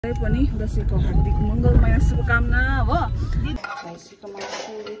पनि दशैंको हार्दिक मंगलमय शुभकामना हो। भाइसीको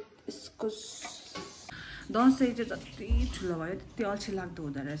मासु इस्कुस दशैं चाहिँ जति ठुलो भयो त्यति अल्छी लाग्दो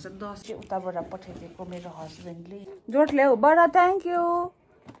हुँदो रहेछ। दशैं उताबाट पठाइदिएको मेरो हस्बेन्डले जोड ल्याऊ बडा। Thank you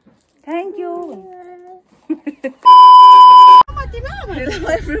Hello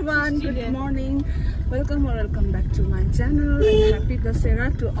everyone, good morning, welcome back to my channel and happy Dussehra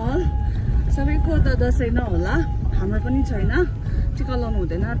to all. सबैको त दशैं नहोला, हाम्रो पनि छैन, टिका लाउनु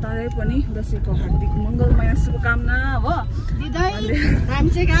हुँदैन, तरै पनि दशैंको हार्दिक मंगलमय शुभकामना हो। हामी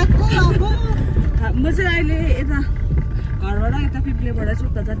चाहिँ गएको अब म चाहिँ अहिले यता घरबाट यता पिप्लेबाट चाहिँ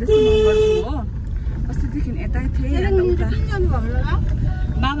उता जाँदैछु मङ्गलछु हो। अस्तिदेखि यतै थिएँ,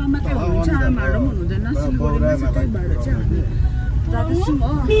 बाबा मात्रै हुनुहुन्छ, आमाहरू पनि हुनुहुँदैन, सिलगढीमा चाहिँ त्यही भएर चाहिँ हामी जाँदैछौँ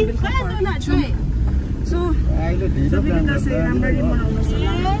हो। बेलुका फर्किन्छौँ। सो सबैले दशैं राम्ररी मनाउनुहोस्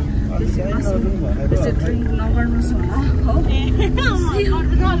होला, बेसी ड्रिङ्क नगर्नुहोस् होला हो,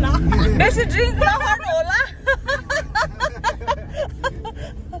 बेसी ड्रिङ्क नगर्नु होला।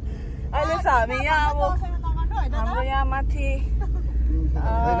 अहिले चाहिँ हामी यहाँ अब हाम्रो यहाँ माथि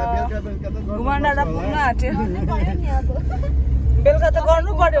घुमा डाँडा पुग्न आँट्यो। बेलुका त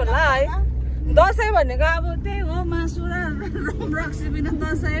गर्नु पर्यो होला है। दशैं भनेको अब त्यही हो, मासु र रक्सी बिना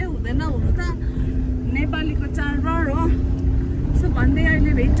दशैं हुँदैन हुनु त, नेपालीको चाडबाड हो। सो भन्दै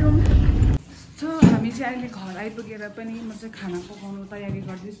अहिले भेटौँ। सो हामी चाहिँ अहिले घर आइपुगेर पनि म चाहिँ खाना पकाउनु तयारी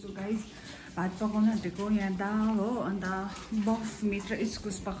गर्दैछु गाइस। भात पकाउन आँटेको, यहाँ दाल हो, अन्त बफ मिट र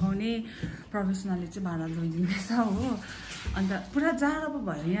इस्कुस पकाउने प्रोफेसनलले चाहिँ भाडा धोइदिँदैछ हो। अन्त पुरा जाडो पो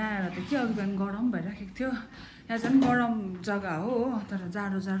भयो यहाँ आएर त, के अघि बिहान गरम भइराखेको थियो, यहाँ झन् गरम जग्गा हो तर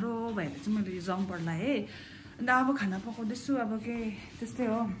जाडो भएर चाहिँ मैले यो जम्पर लगाएँ। अन्त अब खाना पकाउँदैछु, अब के त्यस्तै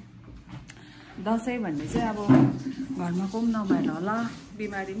हो। दशैं भन्ने चाहिँ अब घरमा कोही पनि नभएर होला,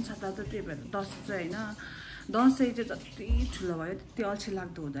 बिमारी पनि छ त, त्यही भएर दशैं चाहिँ होइन, दशैं चाहिँ जति ठुलो भयो त्यति अल्छी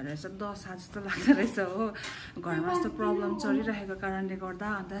लाग्दो हुँदो रहेछ। दशा जस्तो लाग्दो रहेछ हो, घरमा यस्तो प्रब्लम चलिरहेको कारणले गर्दा।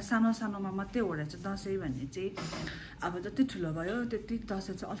 अन्त सानोमा मात्रै हो रहेछ दशैं भन्ने चाहिँ, अब जति ठुलो भयो त्यति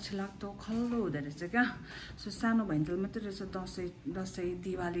दशैं चाहिँ अल्छी लाग्दो खल्लो हुँदो रहेछ क्या। सो सानो भइन्जेल मात्रै रहेछ दशैं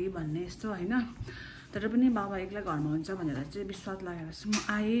दिवाली भन्ने यस्तो होइन। तर पनि बाबा एक्लै घरमा हुन्छ भनेर चाहिँ विश्वास लागेर चाहिँ म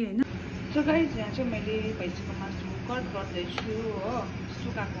आएँ होइन। सो गाइस यहाँ चाहिँ मैले भैँसीको मासु कट गर्दैछु हो,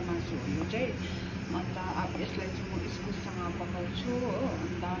 सुकाएको मासु हो यो चाहिँ। अन्त अब यसलाई चाहिँ म इस्कुससँग पकाउँछु हो।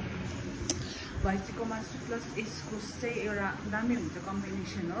 अन्त भैँसीको मासु प्लस इस्कुस चाहिँ एउटा दामी हुन्छ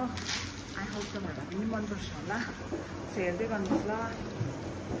कम्बिनेसन हो। आई होप तपाईँहरूलाई पनि मनपर्छ होला, हेर्दै गर्नुहोस् ल।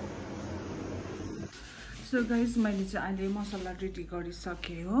 सो गाइस मैले चाहिँ अहिले मसला रेडी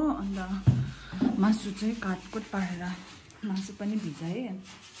गरिसकेँ हो। अन्त मासु चाहिँ काटकुट पारेर मासु पनि भिजाएँ,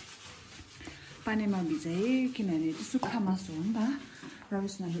 पानीमा भिजाएँ, किनभने त्यो सुक्खा मासु हो नि त।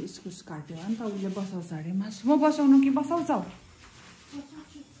 प्रवेशनाले इस्कुस काट्यो नि त, उसले बसाउँछ अरे मासु। म बसाउनु कि बसाउँछौ?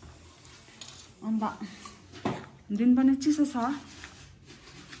 अन्त दिन पनि चिसो छ,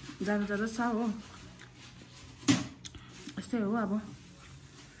 जाडो छ हो, यस्तै हो। अब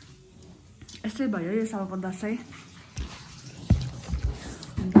यस्तै भयो यो सालको दशैं।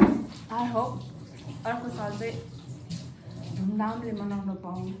 आई होप अर्को साल चाहिँ धुमधामले मनाउन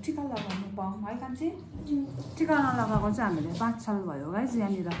पाऊँ, टिका लगाउनु पाऊँ है कान्छी। टिका नलगाएको चाहिँ हामीले 5 साल भयो गाइस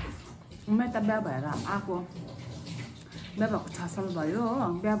यहाँनिर। म यता बिहा भएर आएको, बिहा भएको 6 साल भयो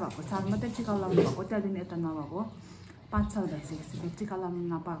हो। बिहा भएको साल मात्रै टिका लगाउनु भएको, त्यहाँदेखि यता नभएको 5 साल भइसकेपछि टिका लगाउनु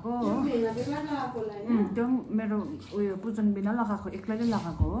नपाएको हो। त्यो मेरो उयो पूजन बिना लगाएको, एक्लैले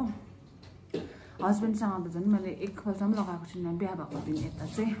लगाएको हो। हस्बेन्डसँग त झन् मैले एकपल्ट पनि लगाएको छुइनँ बिहा भएको दिन यता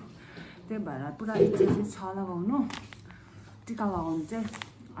चाहिँ। त्यही भएर पुरा इच्छा चाहिँ छ लगाउनु, टिका लगाउनु चाहिँ।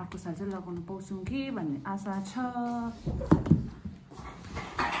 अर्को साल चाहिँ लगाउनु पाउँछौँ कि भन्ने आशा छ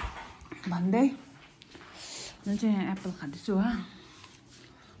भन्दै म चाहिँ यहाँ एप्पल खाँदैछु हा।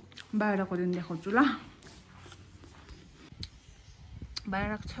 बाहिरको दिन देखाउँछु ल।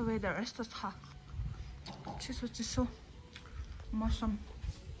 बाहिरको छ वेदर यस्तो छ, चिसो मौसम,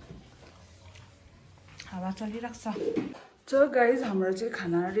 हावा चलिरहेको छ। सो गाइज हाम्रो चाहिँ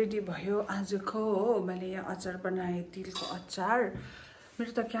खाना रेडी भयो आजको हो। मैले यहाँ अचार बनाएँ, तिलको अचार।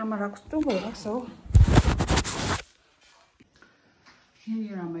 मेरो त क्यामेरा कस्तो भइरहेको छ हो।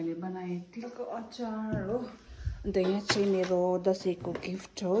 यहाँनिर मैले बनाएँ तिलको अचार हो। अन्त यहाँ चाहिँ मेरो दशैंको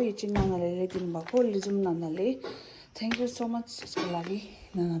गिफ्ट हो, यो चाहिँ नानाले ल्याइदिनु भएको, लिजुम नानाले। थ्याङ्क यू सो मच यसको लागि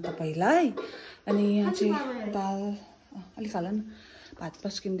नाना तपाईँलाई। अनि यहाँ चाहिँ दाल अलिक हाल न, भात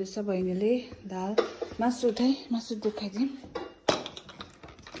पस्किँदैछ बहिनीले, दाल मासु उठाएँ, मासु देखाइदिउँ।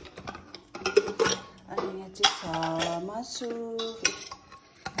 अनि यहाँ चाहिँ छ मासु,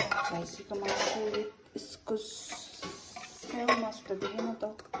 भैँसीको मासु इस्कुस। मासु त देखेन त,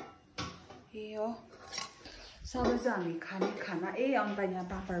 ए हो। सबै चाहिँ हामी खाने खाना अन्त यहाँ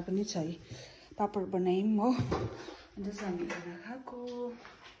पापड पनि छ है पापड बनायौँ हो अन्त चाहिँ हामी खाना खाएको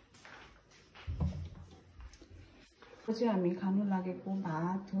चाहिँ हामी खानु लागेको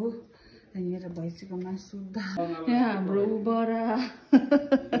भात हो यहाँ भैँसीको मासु यहाँ हाम्रो बरा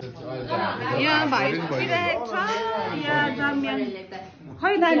यहाँ भाइ सुतिरहेको छ यहाँ जामिया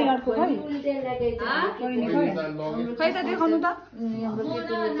खै नानी अर्को खै खै त देखाउनु त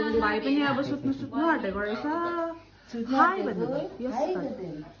भाइ पनि अब सुत्नु आँटेको रहेछ हाई भन्नु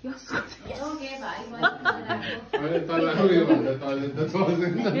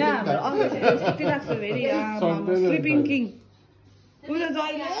स्लिपिङ किङ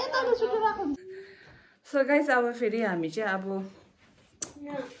सो गाइस अब फेरि हामी चाहिँ अब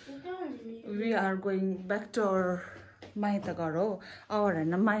we are going back to our माइत घर हो आवर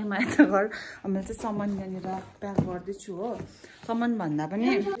होइन माइत घर मैले चाहिँ सामान यहाँनिर प्याक गर्दैछु हो सामान भन्दा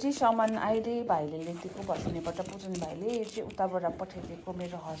पनि चाहिँ सामान अहिले भाइले ल्याइदिएको भस्नेबाट पूजन भाइले चाहिँ उताबाट पठाइदिएको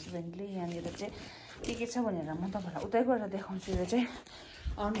मेरो हस्बेन्डले यहाँनिर चाहिँ के छ भनेर म तपाईँलाई उतै गएर देखाउँछु र चाहिँ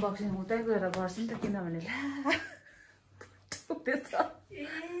अनबक्सिङ उतै गएर गर्छु नि त किनभने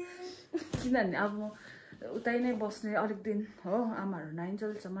किनभने अब उतै नै बस्ने अलिक दिन हो आमाहरू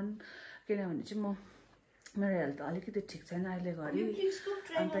नआइन्जेलसम्म किनभने चाहिँ मेरो हेल्थ अलिकति ठिक छैन अहिले घरि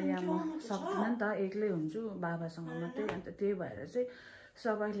अन्त यहाँ म सक्दिनँ नि त एक्लै हुन्छु बाबासँग मात्रै अन्त त्यही भएर चाहिँ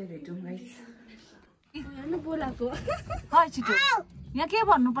सबैले भेटौँ गाइस बोलाएको है छिटो यहाँ के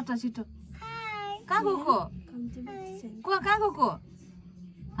भन्नुपर्छ छिटो कहाँ गएको कहाँ गएको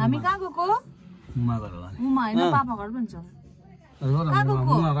हामी कहाँ गएको उमा होइन पापा घर भन्छ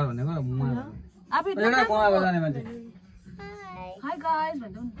हाई गाइस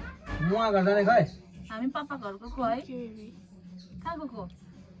भन्छौ हामी पापा घर गएको है कहाँ गएको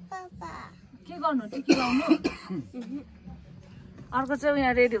के गर्नु टिकी लाउनु अर्को चाहिँ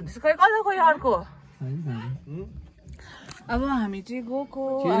यहाँ रेडी हुँदैछ खै कता खोइ अर्को अब हामी चाहिँ गएको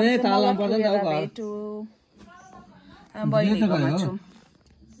भेटो बहिनीको छौँ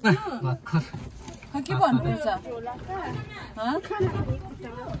के भन्नुहुन्छ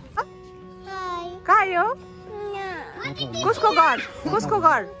कहाँ यो कसको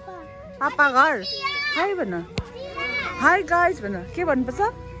घर पापा घर हाई भन हाई गाइस भन के भन्नुपर्छ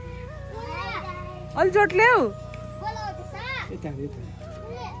अलि जोड ल्याऊ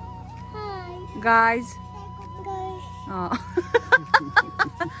गाइस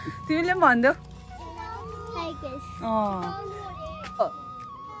तिमीले पनि भनिदेऊ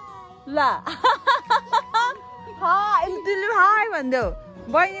ला तिमीले हाई भनिदेऊ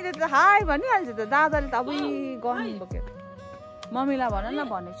बहिनीले त हाई भनिहाल्छ त दादाले त अब गर्नु बोक्यो मम्मीलाई भन न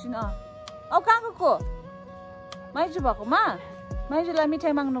भनेको छु नि अब कहाँ गएको माइजू भएकोमा माइजूलाई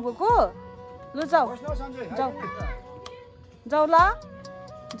मिठाई माग्नु गएको लु जाऊ जाऊ जाऊ ल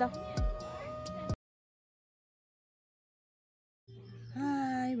जाऊ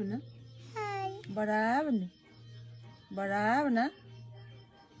हाई भन बडा भन्नु बडा भन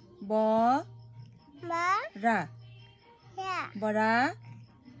रा बडा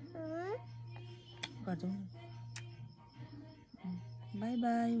गर्छौँ बाई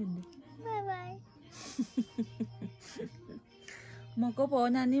बाई भन्नु मको पो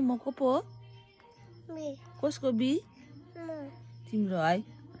नानी मको पो कसको बी तिम्रो है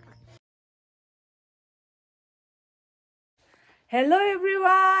हेलो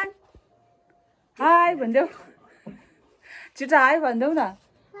एभ्रिवान हाई भनिदेऊ छिटो हाई भनिदेऊ न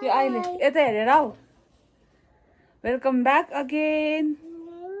यो अहिले यता हेरेर आऊ welcome back again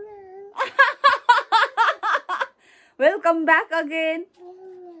welcome back again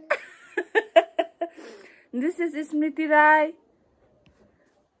this is Smriti Rai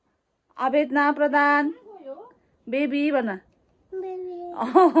आवेदना Pradhan baby भन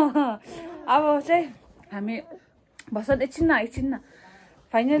अब चाहिँ हामी बस्छ एकछिन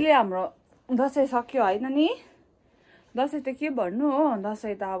फाइनली हाम्रो दसैँ सक्यो होइन नि दसैँ त के भन्नु हो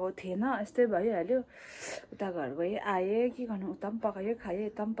दसैँ त अब थिएन यस्तै भइहाल्यो उता घर गएँ आएँ के गर्नु उता पनि पकायो खाएँ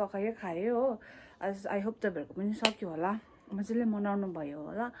यता पनि पकायो खाएँ हो आई होप तपाईँहरूको पनि सक्यो होला मजाले मनाउनु भयो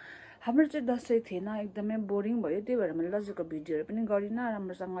होला हाम्रो चाहिँ दसैँ थिएन एकदमै बोरिङ भयो त्यही भएर मैले दसैँको भिडियोहरू पनि गरिनँ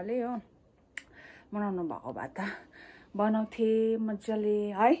राम्रोसँगले हो बनाउनु भएको भए त बनाउँथेँ मजाले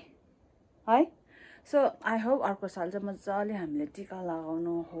है सो आई होप अर्को साल चाहिँ मजाले हामीले टिका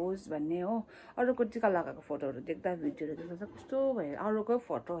लगाउनु होस् भन्ने हो अरूको टिका लगाएको फोटोहरू देख्दा भिडियोहरू देख्दा कस्तो भयो अरूको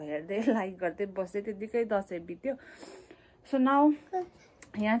फोटो हेर्दै लाइक गर्दै बस्दै त्यतिकै दसैँ बित्यो सो नाउ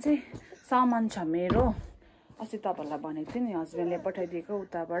यहाँ चाहिँ सामान छ मेरो अस्ति तपाईँहरूलाई भनेको थिएँ नि हस्बेन्डले पठाइदिएको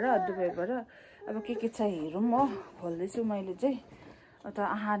उताबाट दुबईबाट अब के छ हेरौँ हो खोल्दैछु मैले चाहिँ अन्त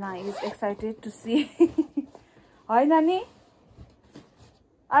Aahana is excited to see है नानी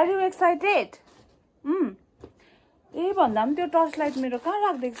आर यु एक्साइटेड ए भन्दा पनि त्यो टर्च लाइट मेरो कहाँ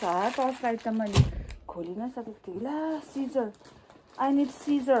राखिदिएको छ टर्च लाइट त मैले खोलि नसकेको थिएँ ला Caesar I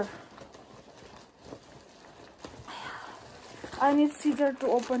need Caesar to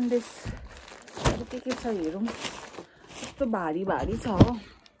open this के छ हेरौँ कस्तो भारी छ हो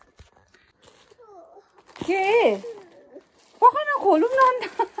के पकाउन खोलौँ न अन्त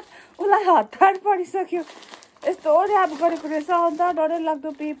उसलाई हतार परिसक्यो यस्तो ऱ्याप गरेको रहेछ अन्त डरै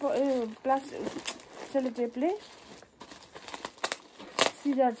लाग्दो पेपर प्लास्टिक सेलोटेपले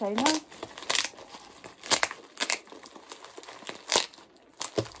सिजर छैन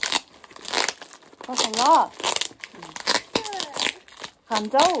कसो ल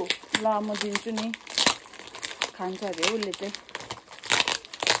खान्छौ ल म दिन्छु नि खान्छ अरे उसले चाहिँ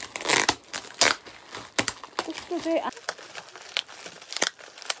कस्तो चाहिँ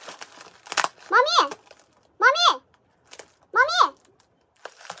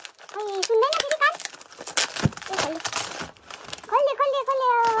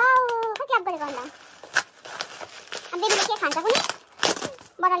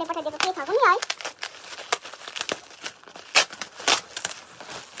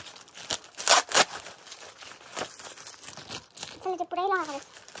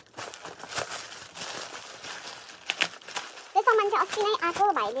अस्ति नै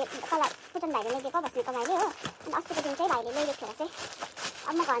आएको भाइले तल पुजन भाइले ल्याइदिएको बस्नेको भाइले हो अनि अस्तिको दिन चाहिँ भाइले ल्याइदिएको थियो चाहिँ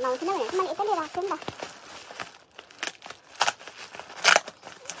अब म घरमा आउँथिनँ भनेर मैले यतै लिएर आएको थिएँ नि त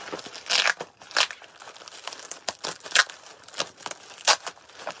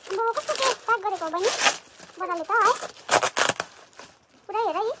अब कस्तो चाहिँ प्याक गरेको हो बहिनी बडाले त है पुरै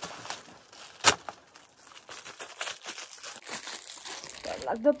हेर है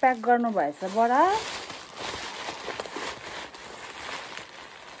लाग्दो प्याक गर्नु भएछ बडा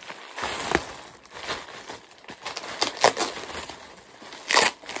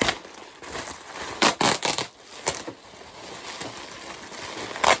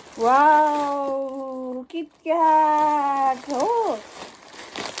वाउ किटक्याट हो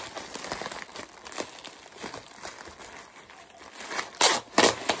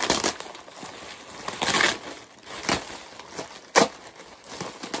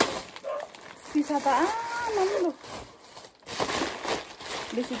सिसा त आमाम्लो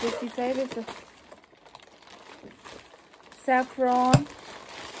बेसी त सिसै रहेछ स्याफ्रन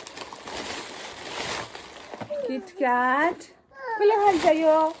किटक्याट कसले खान्छ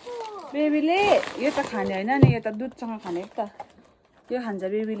यो बेबीले यो त खाने होइन नि यो त दुधसँग खाने त यो खान्छ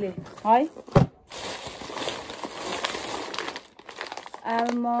बेबीले है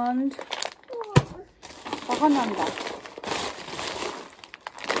आलमन्ड पकाउन अन्त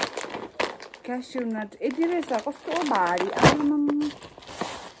क्यास्यु नट यति रहेछ कस्तो भारी आलमम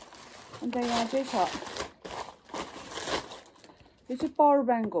अन्त यहाँ चाहिँ छ यो चाहिँ पावर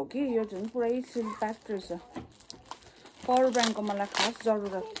ब्याङ्क हो कि यो झन् पुरै सिल प्याक रहेछ पावर ब्याङ्कको मलाई खास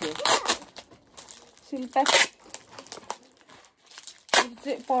जरुरत थियो सिल प्याक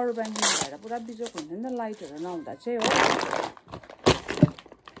चाहिँ पावर ब्याङ्क नभएर पुरा बिजोक हुन्छ नि त लाइटहरू नहुँदा चाहिँ हो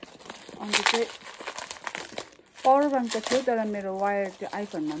अन्त चाहिँ पावर ब्याङ्क त थियो तर मेरो वायर त्यो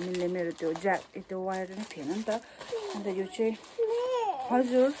आइफोनमा मिल्ने मेरो त्यो त्यो वायर नै थिएन नि त अन्त यो चाहिँ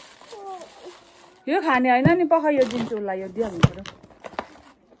हजुर यो खाने होइन नि पख यो दिन्छु उसलाई यो दिइहाल्नु पर्यो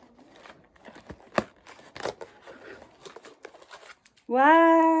वा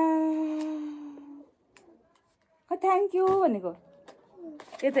थ्याङ्क यू भनेको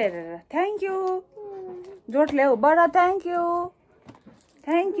यता हेरेर थ्याङ्क यू जोड ल्याऊ बडा थ्याङ्क यू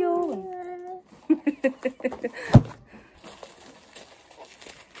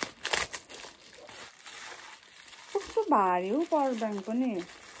कस्तो भारी हो पावर ब्याङ्क पनि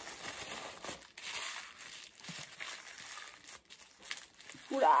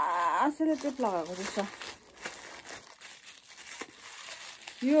पुरा सेलोटेप लगाएको रहेछ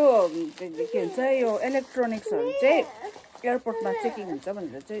यो के भन्छ यो इलेक्ट्रोनिक्सहरू चाहिँ एयरपोर्टमा चेकिङ हुन्छ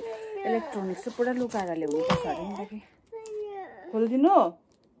भनेर चाहिँ इलेक्ट्रोनिक्स चाहिँ पुरा लुकाएर ल्याउनु पर्छ अरे नि त कि खोलिदिनु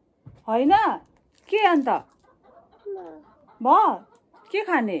होइन के अन्त भ के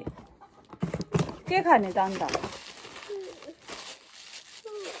खाने त अन्त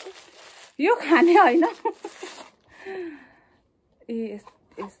यो खाने होइन ए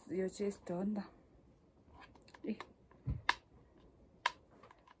यो चाहिँ यस्तो हो नि त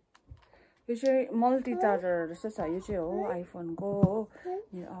यो चाहिँ मल्टी चार्जर जस्तो छ यो चाहिँ हो आइफोनको हो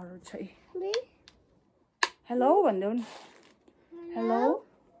अरू चाहिँ हेलो भनिदेऊ नि हेलो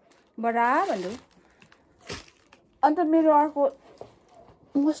बडा भनिदेऊ अन्त मेरो अर्को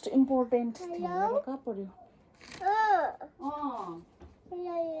मोस्ट इम्पोर्टेन्ट थिङ कहाँ पर्यो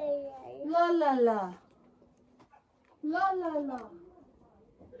ल ल ल ल ल ल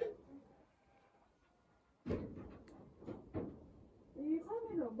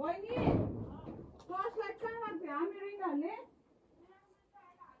बहिनी टर्चलाइट कहाँ राख्यो मेरो यिनीहरूले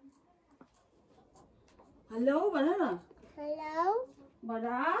हेलो भन न हेलो भन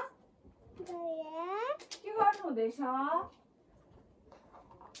के गर्नु हुँदैछ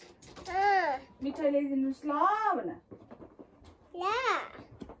मिठाई ल्याइदिनुहोस् ल भन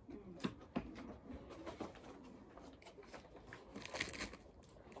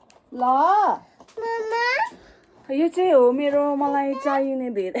ल मम्मा यो चाहिँ हो मेरो मलाई चाहिने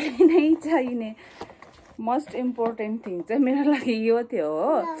धेरै नै चाहिने मोस्ट इम्पोर्टेन्ट थिङ चाहिँ मेरो लागि यो थियो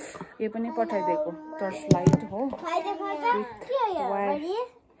हो यो पनि पठाइदिएको टर्च लाइट हो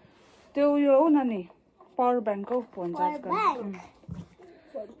त्यो उयो हो नानी पावर ब्याङ्क हो फोन चार्ज गर्ने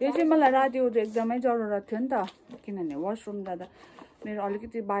यो चाहिँ मलाई राति एकदमै जरुरत थियो नि त किनभने वासरुम जाँदा मेरो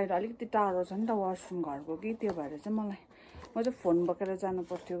अलिकति बाहिर अलिकति टाढो छ नि त वासरुम घरको कि त्यो भएर चाहिँ मलाई म चाहिँ फोन बोकेर जानु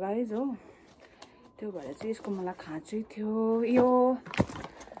पर्थ्यो गाइज हो त्यो भएर चाहिँ यसको मलाई खाँचै थियो यो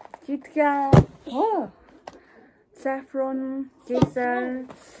किटक्याट हो स्याफ्रोन केसर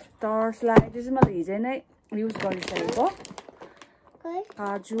टर्च लाइट यो चाहिँ मैले हिजै नै युज गरिसकेको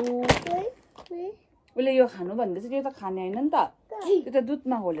काजु उसले यो खानु भन्दै चाहिँ यो त खाने होइन नि त यो त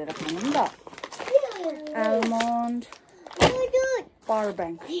दुधमा घोलेर खानु नि त आलमन्ड पावर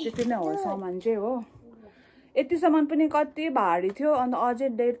ब्याङ्क त्यति नै हो सामान चाहिँ हो यति सामान पनि कति भारी थियो अन्त अझै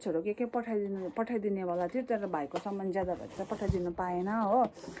डेट्सहरू के पठाइदिनेवाला थियो तर भाइको सामान ज्यादा भएर चाहिँ पठाइदिनु पाएन हो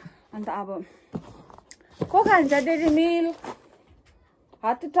अन्त अब को खान्छ डेरी मिल्क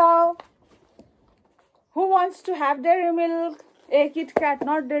हात उठाऊ हु wants to have dairy milk A KitKat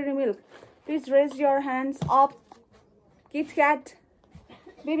not dairy milk please raise your hands up KitKat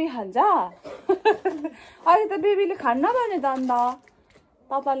baby खान्छ अहिले त बेबीले खान्न भने त अन्त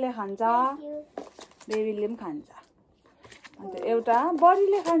पापाले खान्छ बेबीले पनि खान्छ अन्त एउटा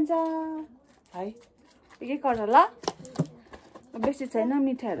बडीले खान्छ है के गर ल बेसी छैन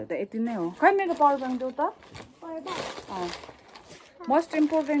मिठाईहरू त यति नै हो खै मेरो पावर ब्याङ्क देऊ त मोस्ट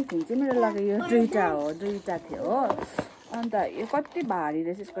इम्पोर्टेन्ट थिङ चाहिँ मेरो लागि यो दुईटा थियो हो अन्त यो कति भारी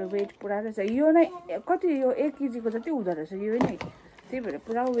रहेछ यसको वेट पुरा रहेछ यो नै कति यो 1 केजीको जति हुँदो रहेछ यो नै त्यही भएर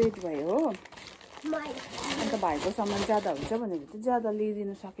पुरा वेट भयो हो अन्त भाइको सामान ज्यादा हुन्छ भनेर चाहिँ ज्यादा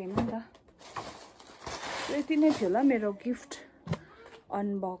ल्याइदिनु सकेन नि त यति नै थियो ल मेरो गिफ्ट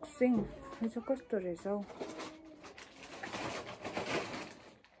अनबक्सिङ यो चाहिँ कस्तो रहेछ हौ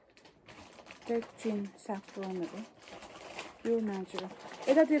टेक्चिन स्याफ्रोनहरू यो नेचुरल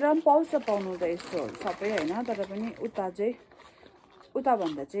यतातिर पनि पाउँछ पाउनु त यस्तोहरू सबै होइन तर पनि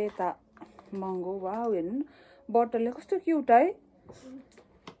उताभन्दा चाहिँ यता महँगो वा हेर्नु बोतलले कस्तो क्युट है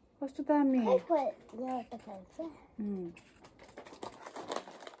कस्तो दामी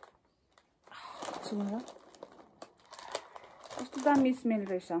कस्तो दामी स्मेल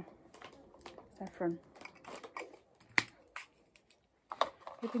रहेछ स्याफ्रन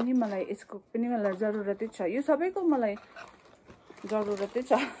यो पनि मलाई यसको पनि मलाई जरुरतै छ यो सबैको मलाई जरुरतै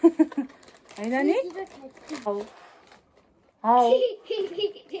छ हैन नि हाउ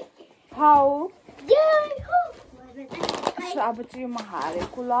अब चाहिँ म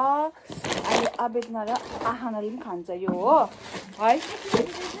हारेको ल अहिले आवेदना र आहानाले पनि खान्छ यो हो है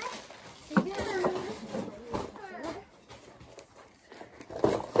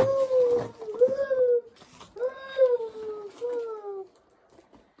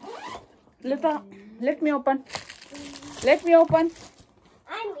Let me open.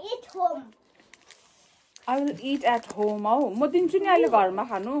 I'm at home. I will eat at home. Oh, म दिन्छु नि अहिले घरमा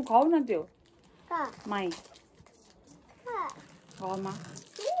खानु खाऊ न त्यो माई घरमा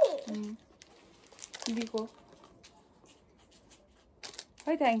दिको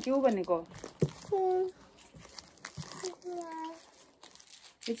है थ्याङ्क यू भनेको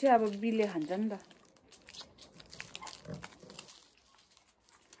यो चाहिँ अब बिले खान्छ नि त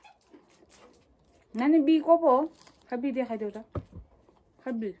नानी बी को पो खै बी देखाइदेऊ त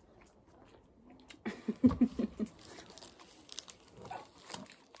खै बी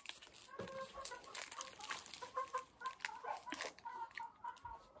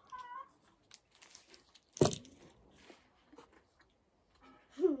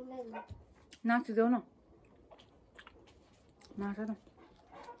नाचिदेऊ न नाच न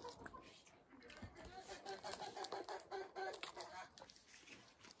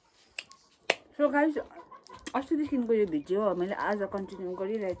सो गाइस अस्तिदेखिको यो भिडियो मैले आज कन्टिन्यू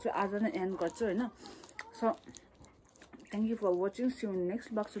गरिरहेको छु आज नै एन्ड गर्छु हैन so thank you for watching C you in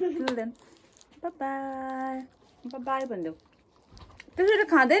next blog so till then bye bye bye भन्देऊ त्यसरी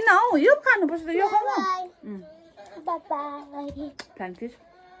खाँदैन हौ यो खानुपर्छ यो खाऊ न bye bye thank you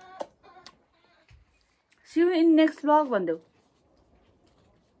see you in next blog भन्देऊ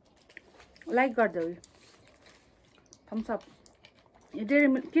like गर्देऊ Thums up यो डेरी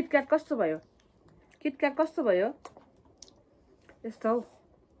मिल्क किटक्याट कस्तो भयो किटक्याट कस्तो भयो यस्तो हौ